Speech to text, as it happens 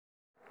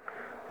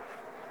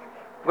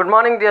Good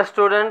morning, dear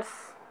students.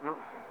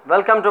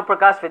 Welcome to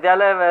Prakash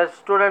Vidyalaya, where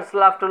students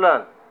love to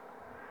learn.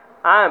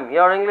 I am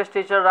your English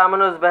teacher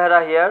Ramanus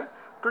Behra here.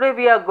 Today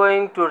we are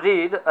going to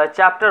read a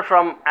chapter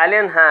from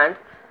Alien Hand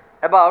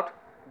about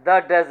the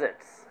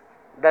deserts.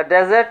 The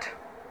desert,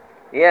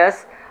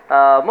 yes,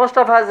 most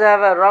of us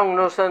have a wrong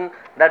notion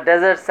that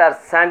deserts are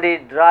sandy,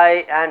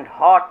 dry and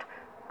hot,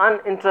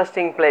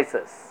 uninteresting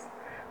places.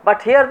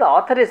 But here the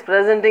author is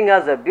presenting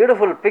us a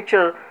beautiful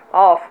picture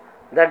of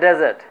the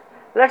desert.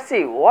 Let's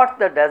see what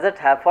the desert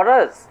have for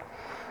us.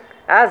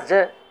 As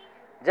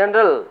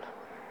general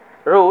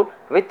rule,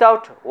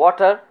 without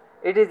water,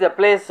 it is a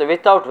place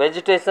without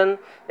vegetation.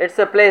 It's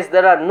a place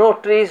there are no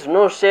trees,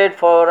 no shade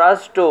for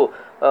us to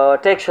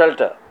take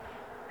shelter.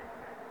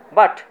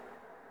 But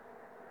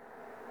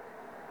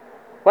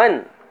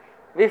when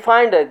we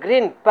find a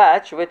green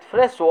patch with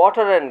fresh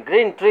water and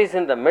green trees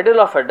in the middle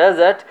of a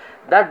desert,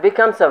 that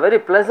becomes a very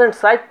pleasant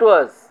sight to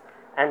us,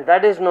 and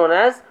that is known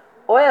as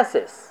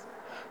oasis.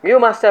 You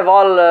must have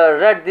all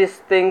read these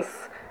things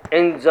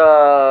in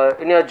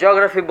your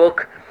geography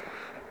book.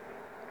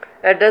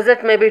 A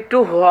desert may be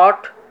too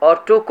hot or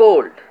too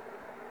cold.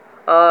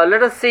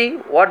 Let us see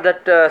what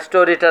that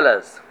story tells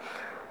us.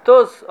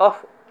 Those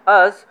of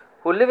us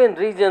who live in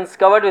regions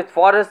covered with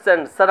forests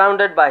and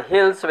surrounded by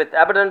hills with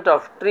abundance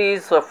of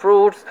trees,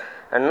 fruits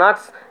and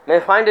nuts may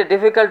find it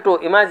difficult to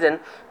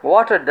imagine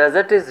what a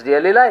desert is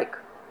really like.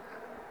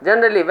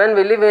 Generally, when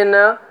we live in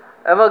a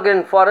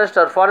evergreen forest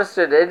or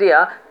forested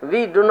area,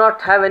 we do not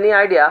have any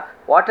idea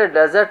what a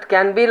desert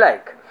can be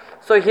like.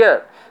 So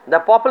here, the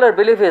popular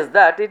belief is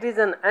that it is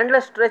an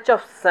endless stretch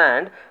of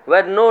sand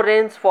where no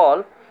rains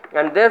fall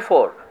and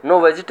therefore no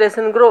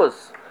vegetation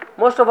grows.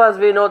 Most of us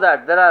we know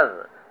that there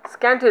are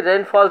scanty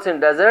rainfalls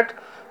in desert,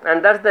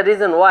 and that's the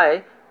reason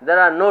why there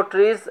are no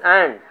trees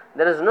and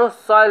there is no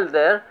soil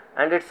there,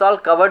 and it's all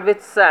covered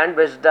with sand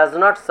which does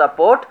not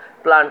support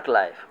plant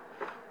life.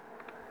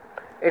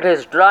 It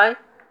is dry,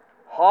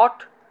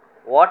 hot,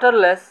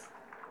 waterless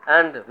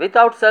and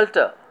without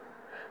shelter.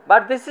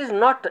 But this is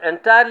not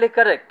entirely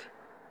correct.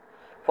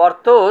 For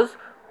those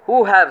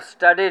who have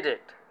studied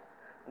it,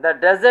 the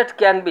desert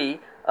can be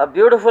a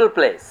beautiful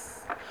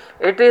place.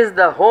 It is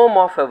the home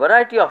of a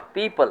variety of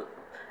people,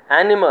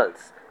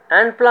 animals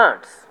and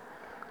plants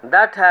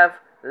that have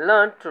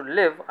learned to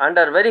live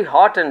under very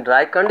hot and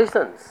dry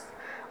conditions.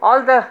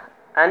 All the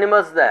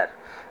animals there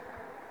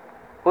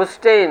who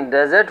stay in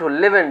desert, who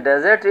live in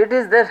desert, it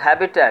is their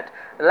habitat,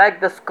 like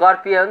the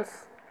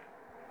scorpions,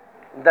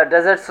 the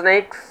desert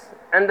snakes,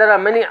 and there are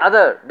many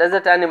other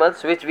desert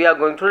animals which we are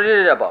going to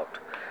read about.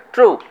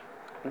 True,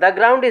 the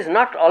ground is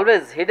not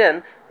always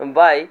hidden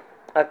by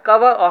a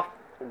cover of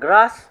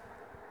grass,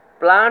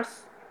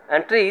 plants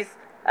and trees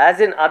as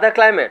in other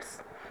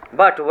climates,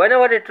 but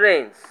whenever it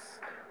rains,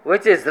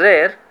 which is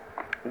rare,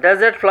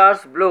 desert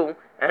flowers bloom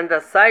and the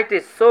sight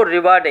is so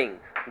rewarding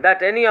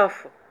that any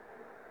of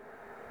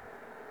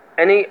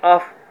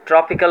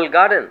tropical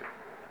garden.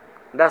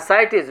 The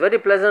sight is very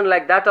pleasant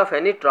like that of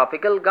any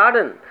tropical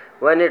garden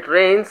when it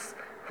rains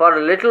for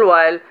a little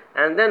while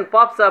and then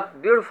pops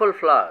up beautiful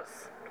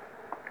flowers.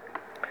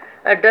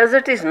 A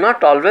desert is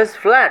not always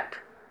flat.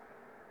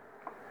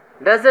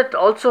 Desert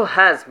also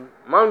has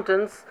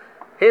mountains,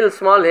 hills,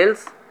 small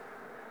hills,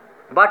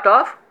 but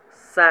of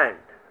sand,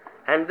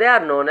 and they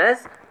are known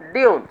as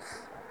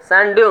dunes,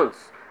 sand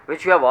dunes,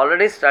 which we have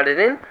already studied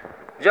in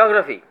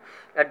geography.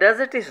 A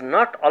desert is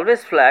not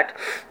always flat,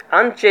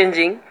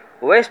 unchanging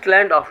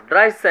wasteland of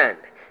dry sand.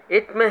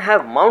 It may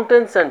have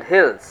mountains and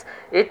hills.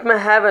 It may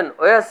have an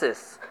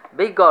oasis,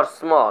 big or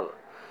small.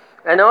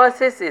 An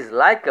oasis is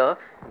like a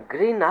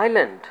green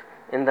island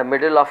in the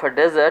middle of a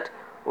desert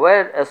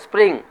where a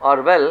spring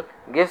or well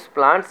gives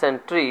plants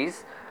and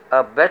trees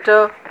a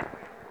better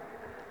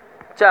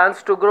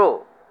chance to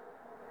grow.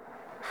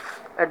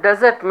 A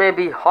desert may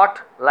be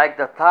hot like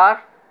the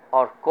Thar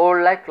or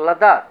cold like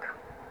Ladakh.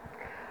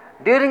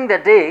 During the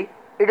day,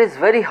 it is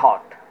very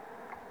hot.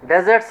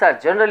 Deserts are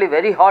generally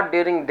very hot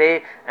during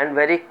day and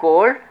very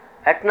cold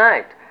at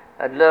night.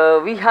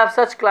 We have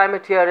such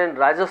climate here in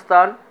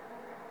Rajasthan,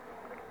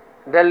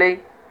 Delhi,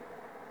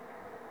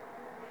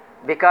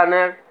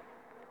 Bikaner.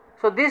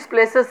 So these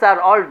places are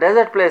all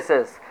desert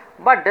places,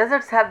 but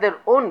deserts have their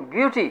own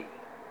beauty.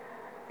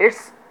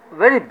 It's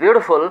very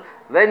beautiful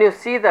when you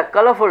see the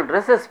colorful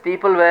dresses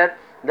people wear.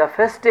 The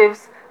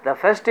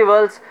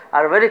festivals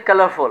are very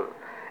colorful.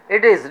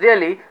 It is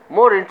really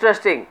more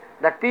interesting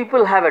that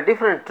people have a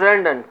different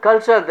trend and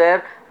culture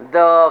there.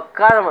 The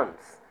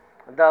caravans,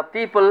 the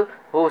people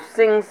who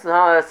sing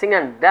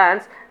and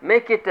dance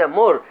make it a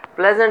more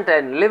pleasant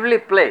and lively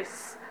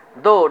place.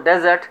 Though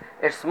desert,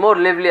 it's more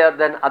livelier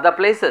than other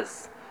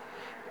places.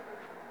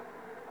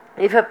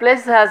 If a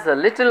place has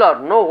little or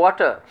no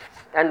water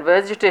and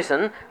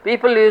vegetation,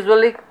 people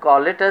usually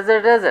call it as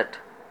a desert.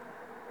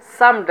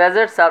 Some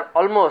deserts are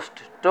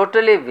almost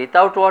totally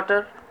without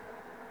water.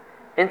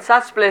 In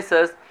such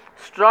places,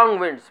 strong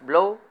winds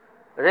blow,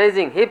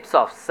 raising heaps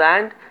of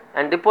sand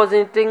and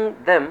depositing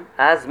them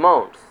as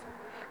mounds.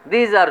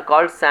 These are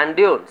called sand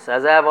dunes,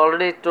 as I have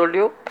already told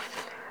you.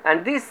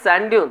 And these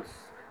sand dunes,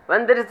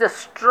 when there is a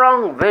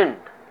strong wind,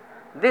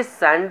 these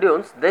sand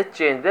dunes, they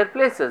change their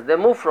places. They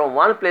move from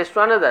one place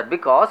to another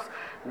because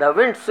the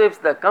wind sweeps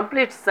the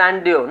complete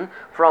sand dune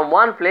from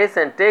one place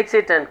and takes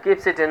it and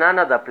keeps it in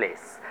another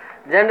place.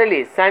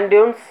 Generally, sand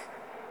dunes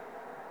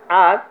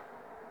are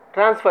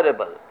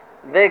transferable.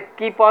 They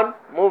keep on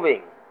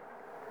moving.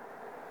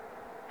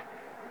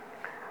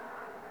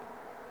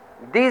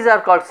 These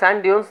are called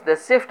sand dunes. They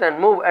shift and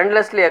move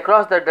endlessly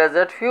across the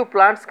desert. Few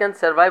plants can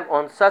survive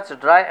on such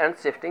dry and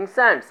shifting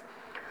sands.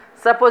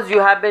 Suppose you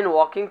have been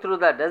walking through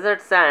the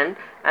desert sand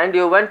and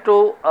you went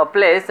to a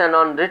place, and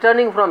on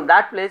returning from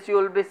that place you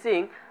will be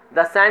seeing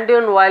the sand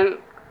dune while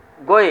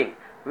going,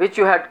 which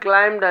you had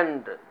climbed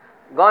and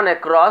gone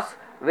across,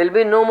 will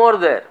be no more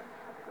there.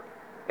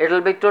 It will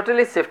be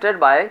totally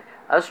shifted by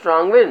a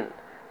strong wind.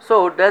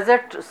 So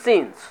desert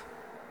scenes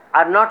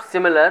are not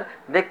similar,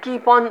 they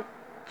keep on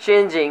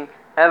changing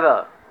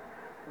ever.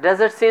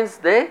 Desert scenes,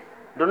 they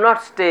do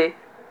not stay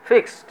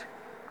fixed.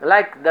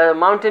 Like the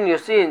mountain you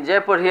see in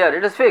Jaipur here,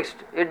 it is fixed,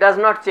 it does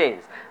not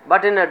change.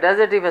 But in a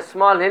desert, if a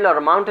small hill or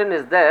a mountain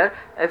is there,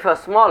 if a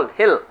small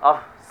hill of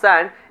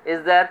sand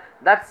is there,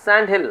 that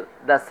sand hill,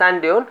 the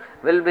sand dune,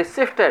 will be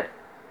shifted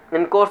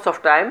in course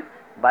of time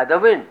by the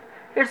wind.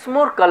 It's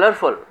more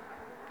colorful.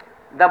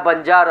 The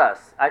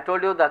Banjaras, I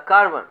told you, the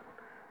Karwan,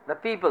 the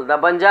people, the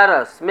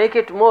Banjaras make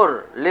it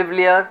more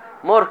livelier,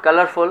 more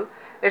colorful.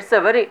 It's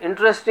a very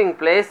interesting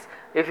place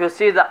if you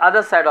see the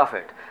other side of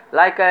it.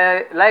 Like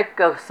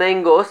a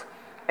saying goes,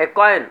 a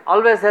coin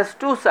always has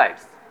two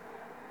sides.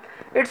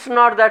 It's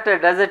not that a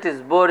desert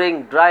is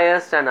boring,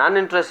 driest and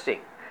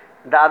uninteresting.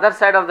 The other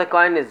side of the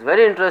coin is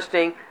very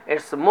interesting.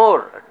 It's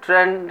more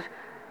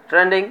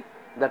trending.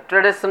 The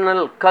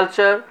traditional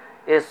culture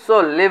is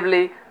so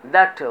lively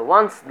that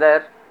once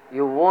there,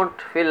 you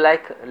won't feel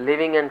like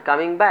leaving and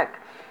coming back.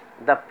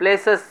 The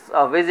places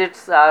of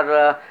visits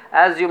are,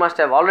 as you must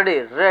have already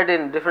read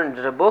in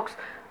different books,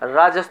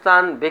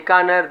 Rajasthan,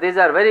 Bikaner. These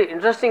are very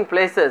interesting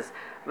places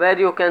where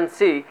you can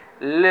see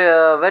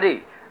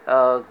very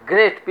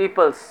great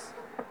people's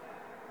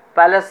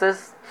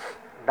palaces.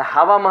 The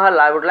Hawa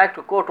Mahal, I would like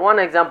to quote one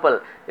example,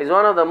 is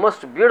one of the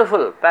most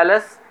beautiful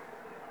palace.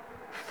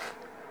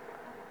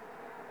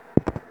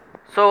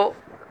 So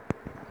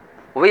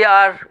we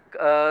are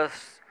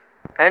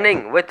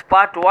ending with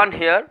part 1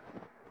 here.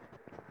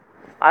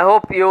 I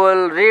hope you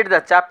will read the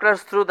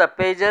chapters through the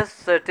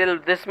pages till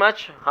this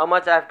much. How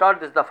much I have taught.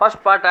 This is the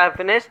first part I have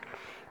finished.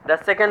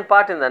 The second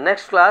part in the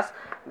next class.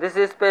 This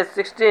is page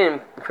 16,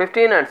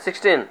 15 and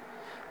 16.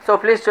 So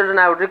please children,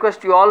 I would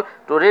request you all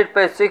to read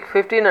page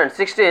 15 and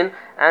 16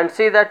 and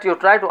see that you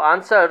try to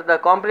answer the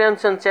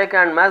comprehension check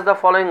and match the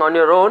following on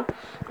your own.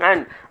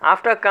 And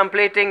after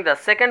completing the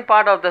second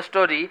part of the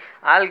story,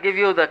 I will give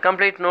you the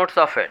complete notes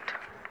of it.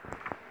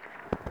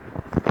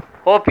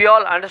 Hope you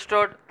all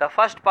understood the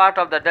first part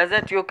of the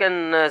desert. You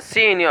can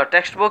see in your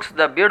textbooks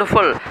the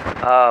beautiful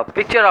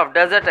picture of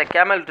desert, a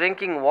camel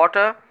drinking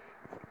water.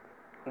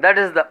 That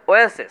is the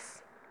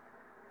oasis.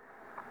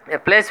 A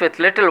place with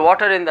little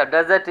water in the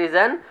desert is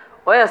an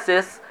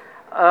oasis.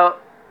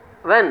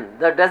 When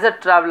the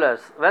desert travelers,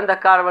 when the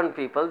Karwan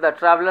people, the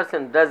travelers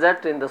in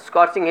desert, in the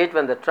scorching heat,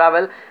 when they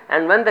travel,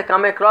 and when they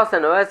come across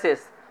an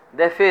oasis,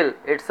 they feel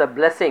it's a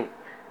blessing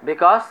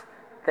because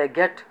they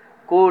get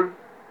cool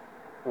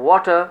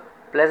water,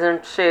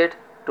 pleasant shade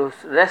to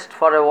rest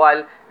for a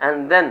while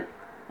and then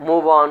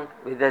move on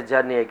with their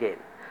journey again.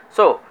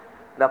 So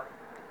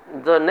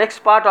the next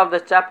part of the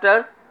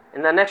chapter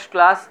in the next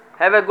class.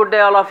 Have a good day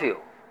all of you.